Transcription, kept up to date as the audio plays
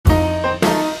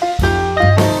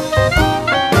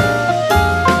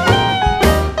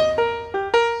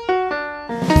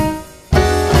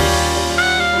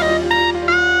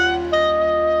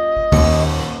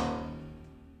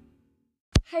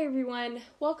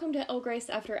welcome to Elle Grace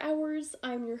After Hours.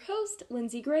 I'm your host,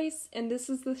 Lindsay Grace, and this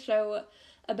is the show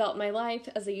about my life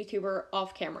as a YouTuber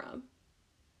off camera.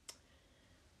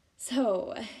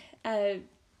 So, I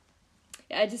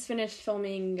just finished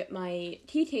filming my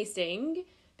tea tasting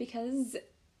because,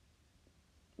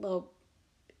 well,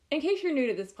 in case you're new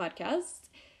to this podcast,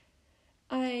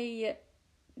 I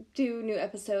do new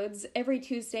episodes every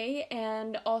Tuesday,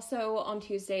 and also on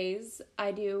Tuesdays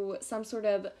I do some sort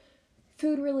of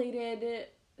food-related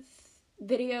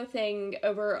video thing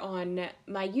over on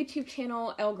my YouTube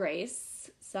channel, Elle Grace.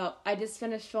 So I just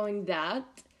finished filming that,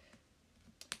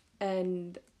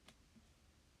 and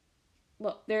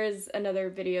well, there's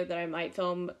another video that I might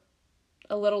film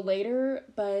a little later,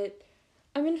 but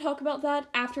I'm going to talk about that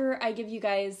after I give you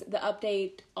guys the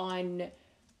update on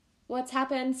what's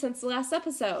happened since the last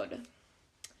episode.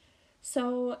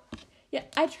 So, yeah,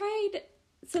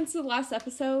 since the last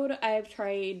episode, I've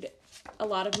tried a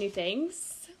lot of new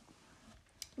things.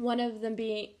 One of them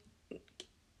being,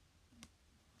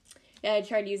 I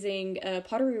tried using a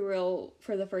pottery wheel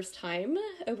for the first time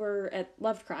over at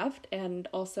Lovecraft, and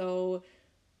also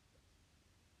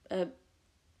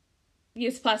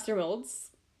used plaster molds.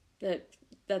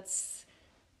 It's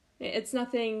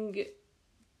nothing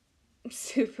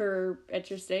super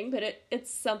interesting, but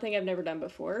it's something I've never done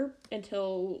before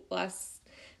until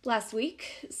last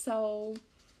week, so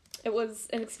it was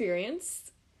an experience.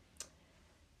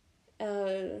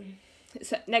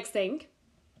 So next thing,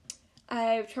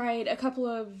 I've tried a couple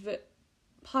of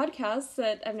podcasts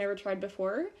that I've never tried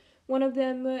before. One of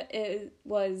them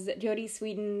was Jodie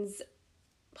Sweetin's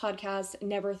podcast,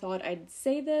 Never Thought I'd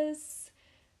Say This.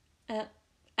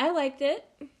 I liked it,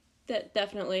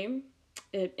 definitely.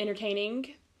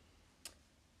 Entertaining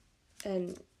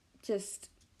and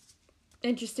just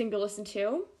interesting to listen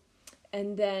to.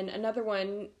 And then another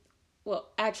one, well,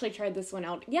 I actually tried this one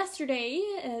out yesterday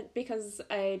because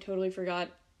I totally forgot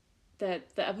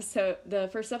that the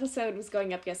first episode was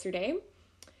going up yesterday.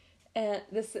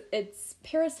 It's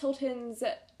Paris Hilton's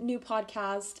new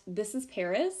podcast, This is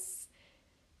Paris,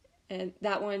 and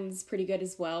that one's pretty good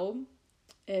as well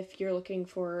if you're looking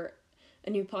for a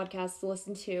new podcast to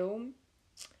listen to.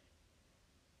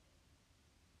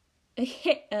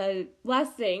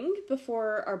 Last thing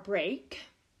before our break,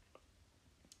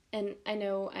 and I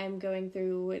know I'm going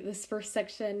through this first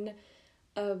section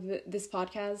of this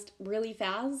podcast really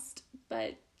fast,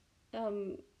 but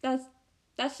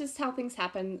that's just how things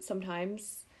happen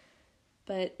sometimes.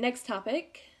 But next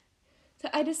topic. So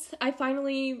I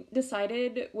finally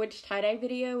decided which tie-dye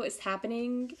video is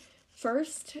happening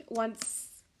first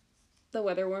once the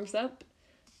weather warms up.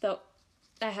 Though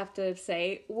I have to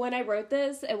say, when I wrote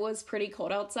this, it was pretty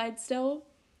cold outside still.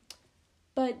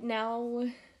 But now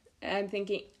I'm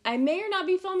thinking I may or not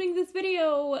be filming this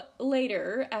video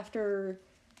later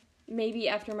maybe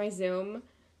after my Zoom,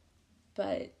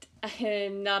 but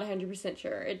I'm not 100%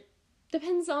 sure. It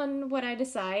depends on what I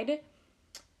decide,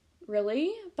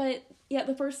 really. But yeah,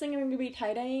 the first thing I'm going to be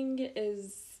tie-dyeing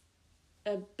is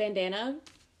a bandana,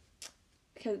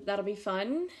 because that'll be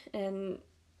fun. And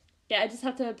yeah, I just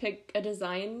have to pick a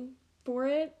design for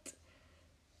it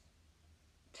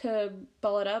to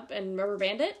ball it up and rubber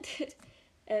band it.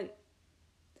 And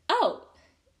oh,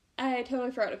 I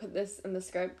totally forgot to put this in the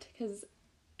script because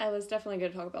I was definitely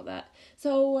going to talk about that.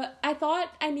 So I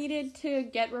thought I needed to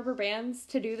get rubber bands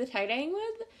to do the tie-dyeing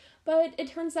with, but it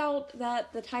turns out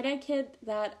that the tie-dye kit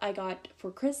that I got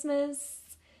for Christmas,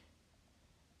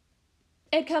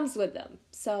 it comes with them.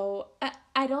 So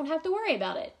I don't have to worry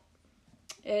about it.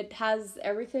 It has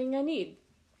everything I need.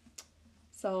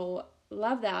 So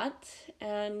love that.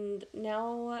 And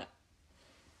now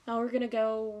we're going to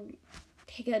go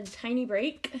take a tiny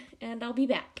break, and I'll be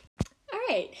back. All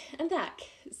right, I'm back.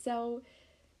 So,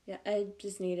 yeah, I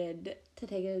just needed to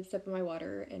take a sip of my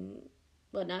water and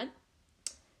whatnot.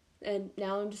 And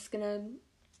now I'm just gonna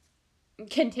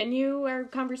continue our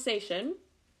conversation.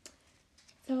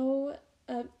 So,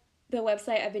 the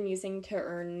website I've been using to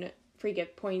earn free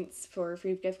gift points for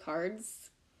free gift cards,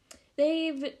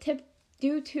 they've tipped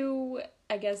due to,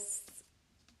 I guess,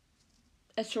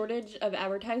 a shortage of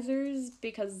advertisers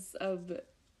because of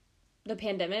the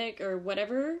pandemic or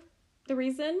whatever the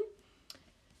reason.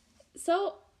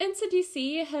 So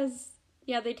NCDC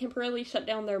they temporarily shut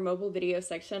down their mobile video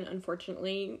section,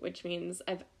 unfortunately, which means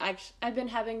I've been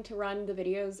having to run the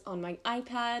videos on my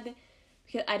iPad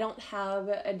because I don't have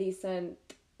a decent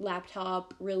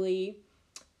laptop, really.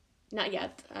 Not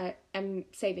yet. I'm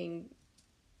saving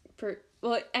for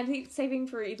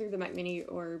either the Mac Mini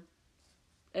or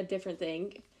a different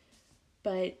thing.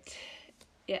 But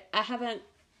yeah, I haven't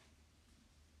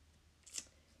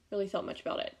really thought much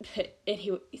about it. But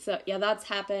anyway, so yeah, that's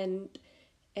happened.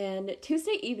 And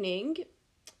Tuesday evening,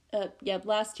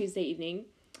 last Tuesday evening,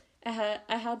 I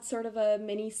had sort of a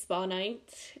mini spa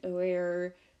night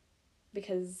where,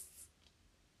 because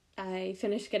I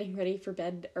finished getting ready for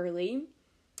bed early,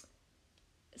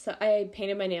 so I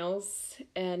painted my nails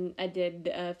and I did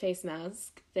a face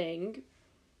mask thing.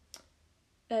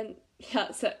 And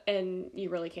yeah, and you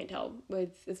really can't tell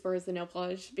with as far as the nail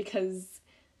polish, because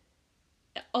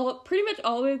pretty much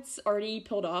all of it's already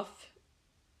peeled off,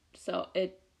 so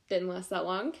it didn't last that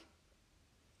long.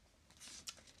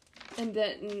 And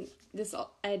then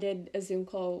I did a Zoom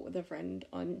call with a friend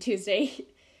on Tuesday.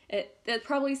 That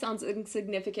probably sounds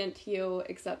insignificant to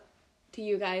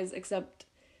you guys, except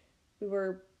we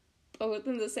were both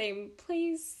in the same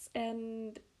place,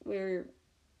 and it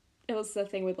was the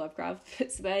thing with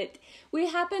Lovecraft, but we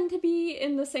happened to be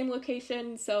in the same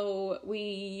location, so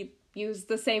we used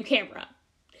the same camera.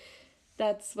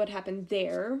 That's what happened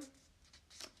there.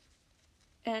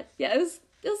 And yeah, it was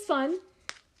fun.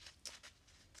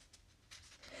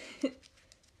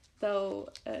 Though,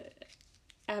 I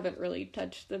haven't really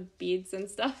touched the beads and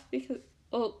stuff because,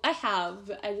 well, I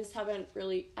just haven't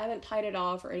tied it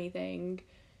off or anything.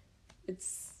 I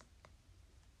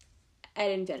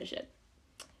didn't finish it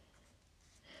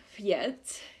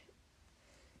yet.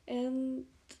 And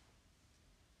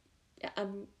yeah,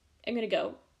 I'm gonna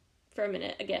go for a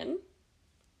minute again,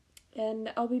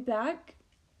 and I'll be back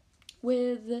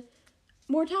with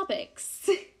more topics.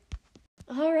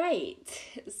 All right,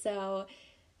 so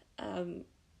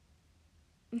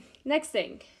next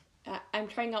thing, I'm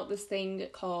trying out this thing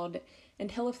called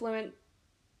Influenster.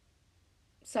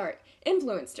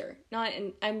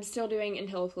 I'm still doing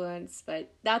IntelliFluence,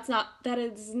 but that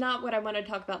is not what I want to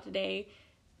talk about today,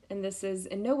 and this is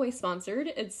in no way sponsored.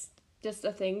 It's just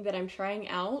a thing that I'm trying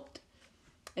out,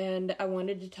 and I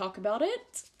wanted to talk about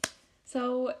it.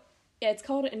 So yeah, it's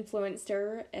called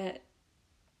Influenster.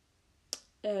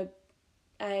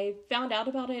 I found out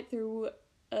about it through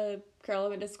a girl I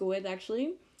went to school with,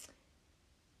 actually.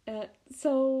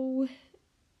 So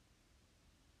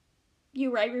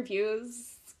you write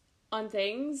reviews on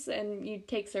things, and you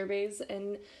take surveys,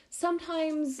 and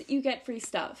sometimes you get free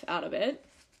stuff out of it.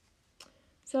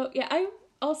 So yeah, I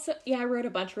wrote a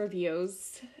bunch of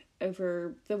reviews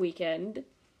over the weekend,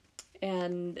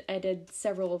 and I did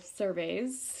several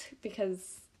surveys,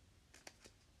 because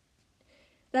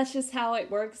that's just how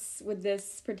it works with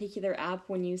this particular app.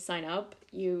 When you sign up,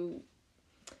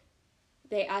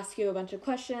 they ask you a bunch of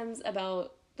questions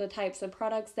about the types of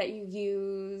products that you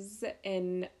use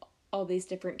in all these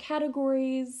different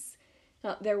categories.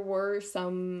 Now, there were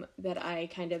some that I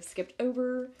kind of skipped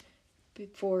over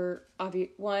before. There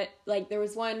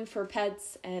was one for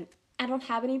pets, and I don't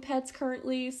have any pets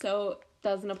currently, so it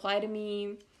doesn't apply to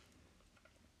me.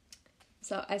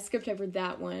 So I skipped over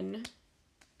that one.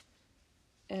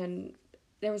 And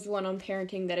there was one on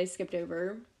parenting that I skipped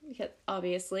over, because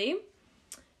obviously.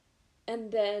 And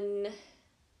then,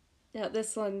 yeah,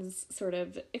 this one's sort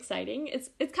of exciting. It's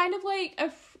kind of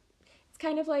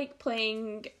like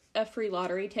playing a free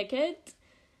lottery ticket,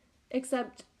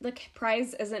 except the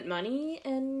prize isn't money,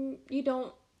 and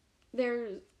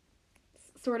there's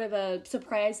sort of a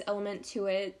surprise element to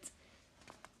it.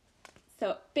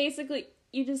 So basically,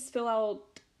 you just fill out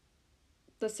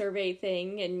the survey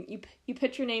thing, and you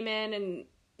put your name in and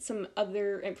some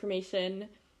other information,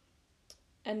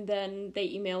 and then they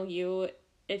email you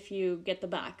if you get the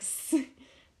box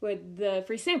with the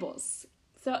free samples.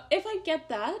 So if I get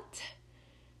that,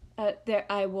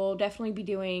 I will definitely be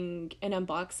doing an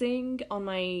unboxing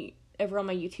over on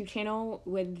my YouTube channel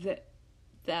with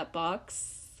that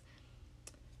box.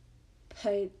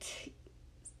 But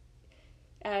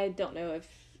I don't know if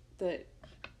the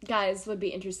guys would be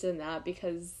interested in that,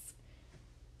 because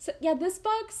this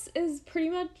box is pretty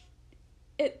much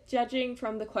it, judging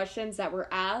from the questions that were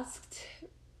asked.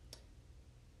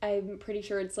 I'm pretty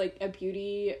sure it's like a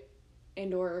beauty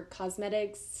and or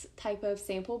cosmetics type of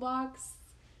sample box,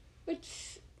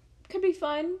 which could be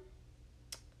fun.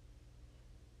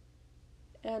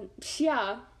 And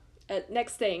yeah,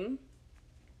 next thing,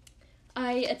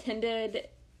 I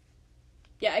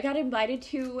got invited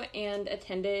to and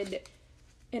attended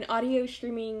an audio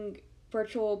streaming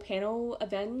virtual panel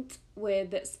event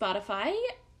with Spotify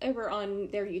over on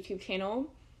their YouTube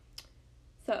channel.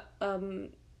 So,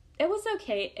 it was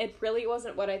okay. It really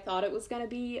wasn't what I thought it was going to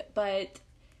be, but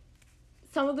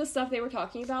some of the stuff they were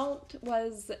talking about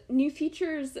was new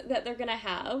features that they're going to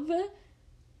have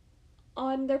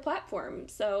on their platform.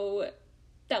 So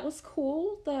that was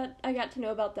cool that I got to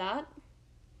know about that.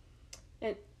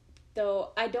 And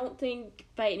Though I don't think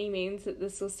by any means that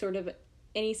this was sort of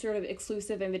any sort of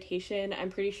exclusive invitation. I'm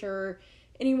pretty sure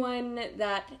anyone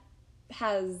that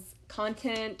has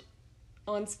content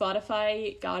on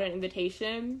Spotify got an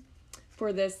invitation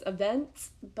for this event,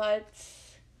 but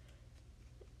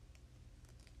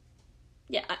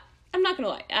yeah, I'm not gonna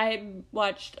lie. I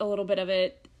watched a little bit of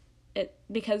it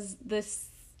because this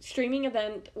streaming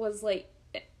event was like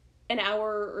an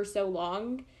hour or so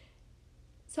long.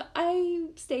 So I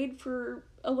stayed for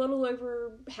a little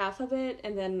over half of it,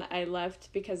 and then I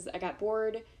left because I got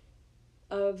bored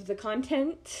of the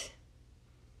content.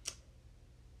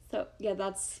 So yeah,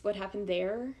 that's what happened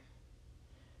there.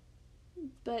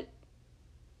 But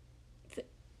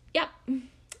yeah.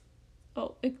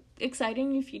 Oh,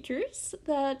 exciting new features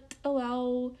that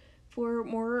allow for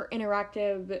more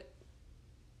interactive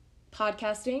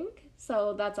podcasting.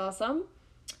 So that's awesome.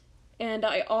 And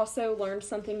I also learned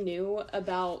something new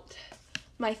about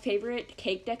my favorite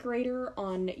cake decorator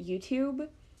on YouTube,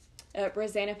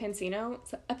 Rosanna Pansino.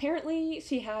 So apparently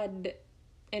she had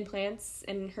implants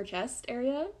in her chest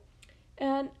area.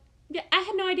 And yeah, I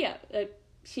had no idea.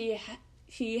 She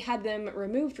had them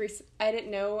removed. I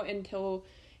didn't know until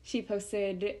she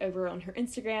posted over on her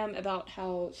Instagram about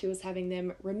how she was having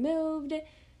them removed.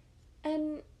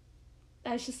 And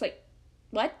I was just like,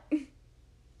 what?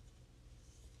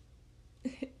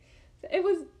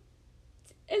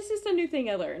 It's just a new thing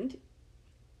I learned.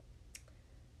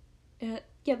 Yeah,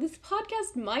 this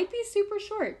podcast might be super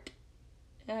short.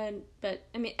 But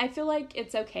I mean, I feel like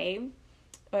it's okay.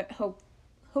 But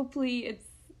hopefully it's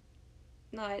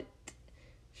not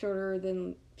shorter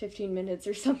than 15 minutes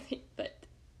or something, but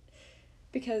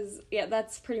because yeah,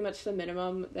 that's pretty much the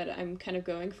minimum that I'm kind of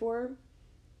going for.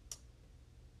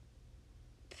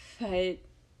 But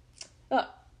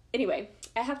anyway,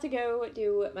 I have to go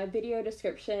do my video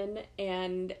description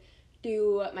and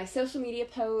do my social media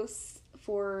posts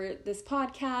for this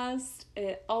podcast,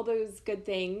 all those good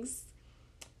things.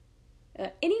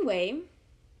 Anyway,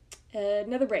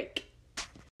 another break.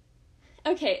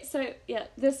 Okay, so yeah,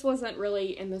 this wasn't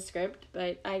really in the script,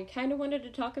 but I kind of wanted to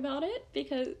talk about it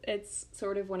because it's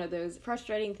sort of one of those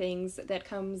frustrating things that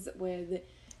comes with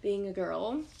being a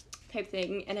girl type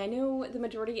thing, and I know the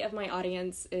majority of my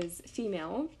audience is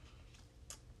female,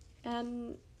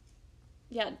 and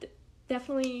yeah,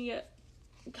 definitely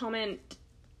comment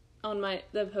on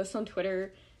the post on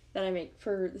Twitter that I make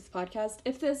for this podcast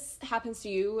if this happens to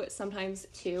you sometimes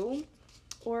too,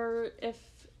 or if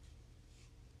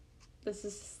this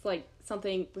is like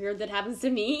something weird that happens to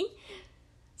me.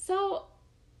 So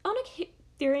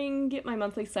during my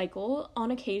monthly cycle, on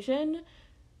occasion,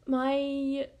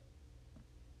 my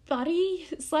body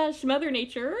 / Mother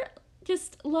Nature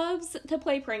just loves to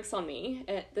play pranks on me.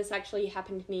 This actually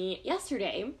happened to me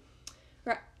yesterday,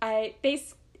 where I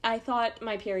thought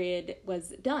my period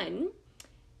was done,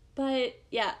 but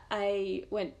yeah, I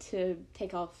went to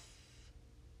take off.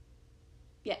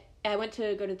 Yeah, I went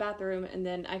to go to the bathroom, and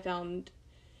then I found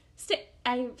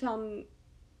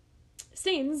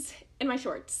stains in my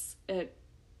shorts.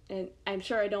 And I'm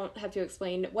sure I don't have to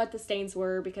explain what the stains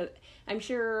were because I'm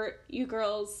sure you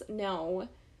girls know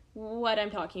what I'm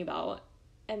talking about.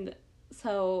 And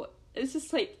so it's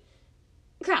just like,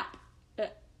 crap.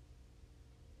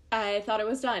 I thought it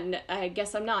was done. I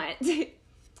guess I'm not.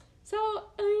 So,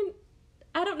 I mean,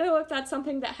 I don't know if that's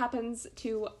something that happens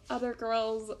to other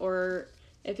girls or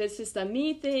if it's just a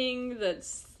me thing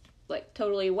that's like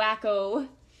totally wacko.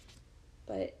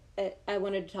 But I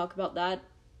wanted to talk about that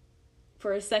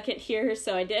for a second here,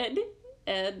 so I did,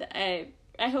 and I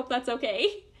hope that's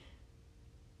okay.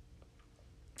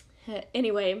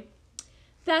 Anyway,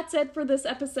 that's it for this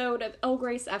episode of Elle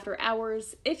Grace After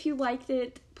Hours. If you liked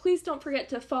it, please don't forget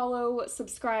to follow,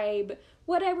 subscribe,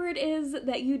 whatever it is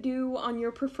that you do on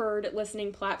your preferred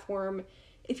listening platform.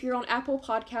 If you're on Apple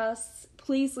Podcasts,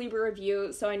 please leave a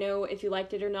review so I know if you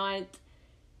liked it or not.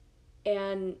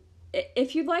 And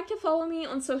if you'd like to follow me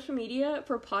on social media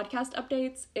for podcast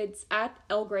updates, it's at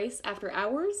Elle Grace After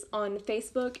Hours on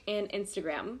Facebook and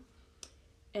Instagram.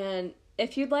 And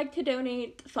if you'd like to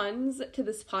donate funds to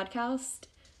this podcast,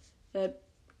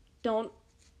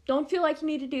 don't feel like you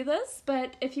need to do this,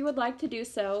 but if you would like to do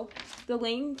so, the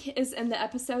link is in the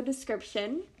episode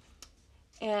description.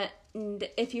 And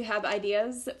if you have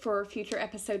ideas for future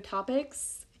episode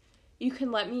topics, you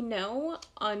can let me know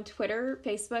on Twitter,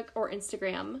 Facebook, or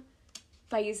Instagram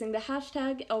by using the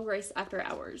hashtag Elle Grace After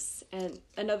Hours. And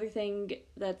another thing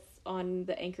that's on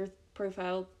the Anchor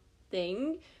profile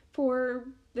thing for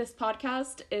this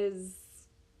podcast is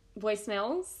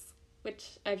voicemails,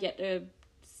 which I've yet to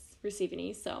receive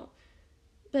any, so.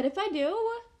 But if I do,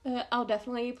 I'll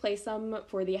definitely play some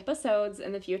for the episodes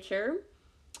in the future.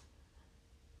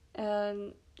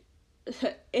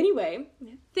 Anyway,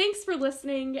 thanks for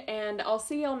listening, and I'll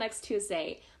see y'all next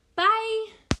Tuesday. Bye!